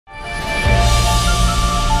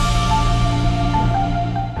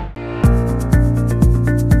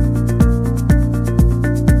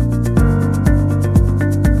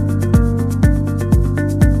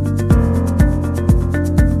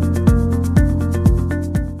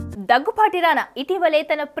దగ్గుపాటి రానా ఇటీవలే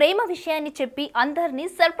తన ప్రేమ విషయాన్ని చెప్పి అందరినీ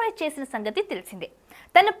సర్ప్రైజ్ చేసిన సంగతి తెలిసిందే.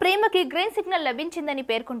 తన ప్రేమకి గ్రీన్ సిగ్నల్ లభించిందని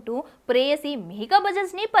పేర్కొంటూ ప్రేయసి మిహికా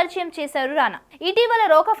బజాజ్ ని పరిచయం చేశారు రానా. ఇటీవల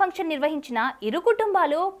రోకా ఫంక్షన్ నిర్వహించిన ఇరు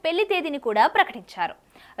కుటుంబాలు పెళ్లి తేదీని కూడా ప్రకటించారు.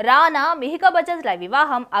 రానా మిహికా బజాజ్ల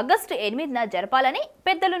వివాహం ఆగస్టు 8న జరపాలని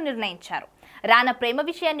పెద్దలు నిర్ణయించారు. రానా ప్రేమ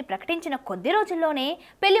విషయాన్ని ప్రకటించిన కొద్ది రోజుల్లోనే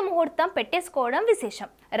పెళ్లి ముహూర్తం పెట్టేసుకోవడం విశేషం.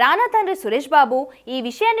 రానా తండ్రి సురేష్ బాబు ఈ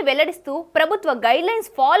విషయాన్ని వెల్లడిస్తూ ప్రభుత్వ గైడ్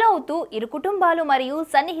లైన్స్ ఫాలో అవుతూ ఇరు కుటుంబాలు మరియు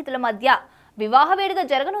సన్నిహితుల మధ్య వివాహ వేడుక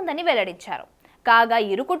జరగనుందని వెల్లడించారు. కాగా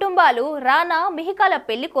ఇరు కుటుంబాలు రానా మిహికాల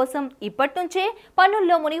పెళ్లి కోసం ఇప్పటి నుంచే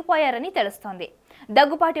పనుల్లో మునిగిపోయారని తెలుస్తోంది.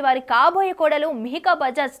 దగ్గుపాటి వారి కాబోయే కోడలు మిహికా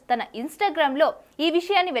బజాజ్ తన ఇన్స్టాగ్రామ్ లో ఈ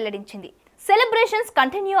విషయాన్ని వెల్లడించింది. సెలబ్రేషన్స్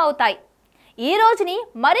కంటిన్యూ అవుతాయి. ఈ రోజుని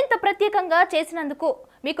మరింత ప్రత్యేకంగా చేసినందుకు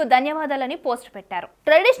మీకు ధన్యవాదాలని పోస్ట్ పెట్టారు.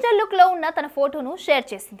 ట్రెడిషనల్ లుక్ లో ఉన్న తన ఫోటోను షేర్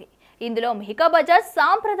చేసింది. ఇందులో మిహికా బజాజ్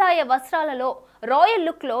సాంప్రదాయ వస్త్రాలలో రాయల్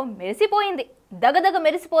లుక్ లో మెరిసిపోయింది. దగదగ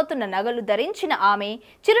మెరిసిపోతున్న నగలు ధరించిన ఆమె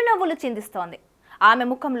చిరునవ్వులు చిందిస్తోంది. ఆమె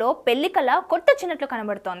ముఖంలో పెళ్లి కళ కొట్టొచ్చినట్లు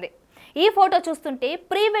కనబడుతోంది. ఈ ఫోటో చూస్తుంటే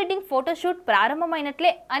ప్రీ వెడ్డింగ్ ఫోటోషూట్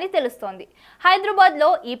ప్రారంభమైనట్లే అని తెలుస్తోంది. హైదరాబాద్ లో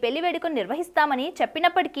ఈ పెళ్లి వేడుకను నిర్వహిస్తామని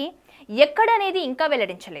చెప్పినప్పటికీ ఎక్కడనేది ఇంకా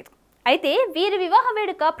వెల్లడించలేదు. అయితే వీరి వివాహ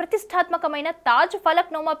వేడుక ప్రతిష్టాత్మకమైన తాజ్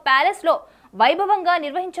ఫలక్నుమా ప్యాలెస్ లో వైభవంగా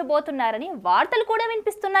నిర్వహించబోతున్నారని వార్తలు కూడా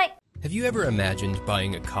వినిపిస్తున్నాయి. Have you ever imagined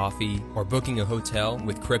buying a coffee or booking a hotel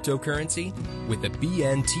with cryptocurrency? With the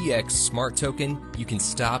BNTX smart token, you can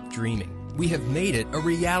stop dreaming. We have made it a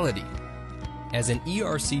reality. As an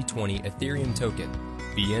ERC20 Ethereum token,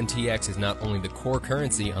 BNTX is not only the core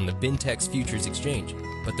currency on the Bintex Futures Exchange,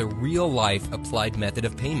 but the real-life applied method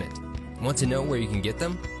of payment. Want to know where you can get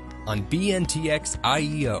them? On BNTX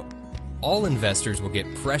IEO. All investors will get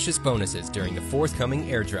precious bonuses during the forthcoming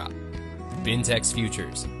airdrop. Bintex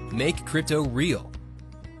Futures. Make crypto real.